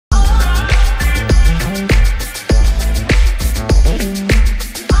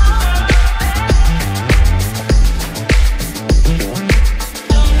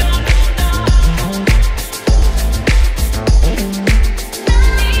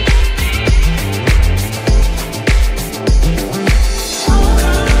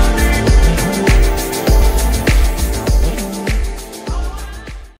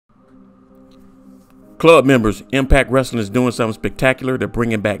Club members, Impact Wrestling is doing something spectacular. They're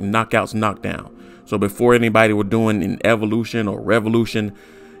bringing back Knockouts Knockdown. So before anybody were doing an Evolution or Revolution,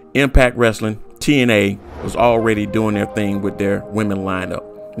 Impact Wrestling, TNA, was already doing their thing with their women lineup.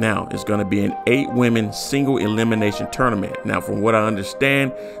 Now, it's going to be an 8-women single elimination tournament. Now, from what I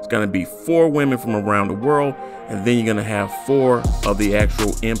understand, it's going to be 4 women from around the world, and then you're going to have 4 of the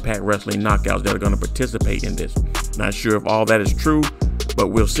actual Impact Wrestling knockouts that are going to participate in this. Not sure if all that is true, but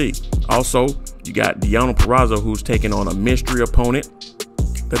we'll see. Also, you got Deonna Purrazzo, who's taking on a mystery opponent.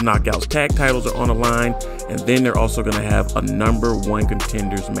 The Knockouts tag titles are on the line, and then they're also going to have a #1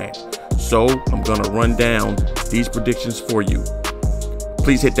 contenders match. So I'm going to run down these predictions for you.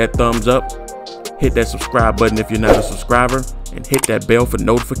 Please hit that thumbs up, hit that subscribe button if you're not a subscriber, and hit that bell for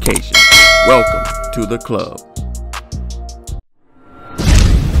notifications. Welcome to the club.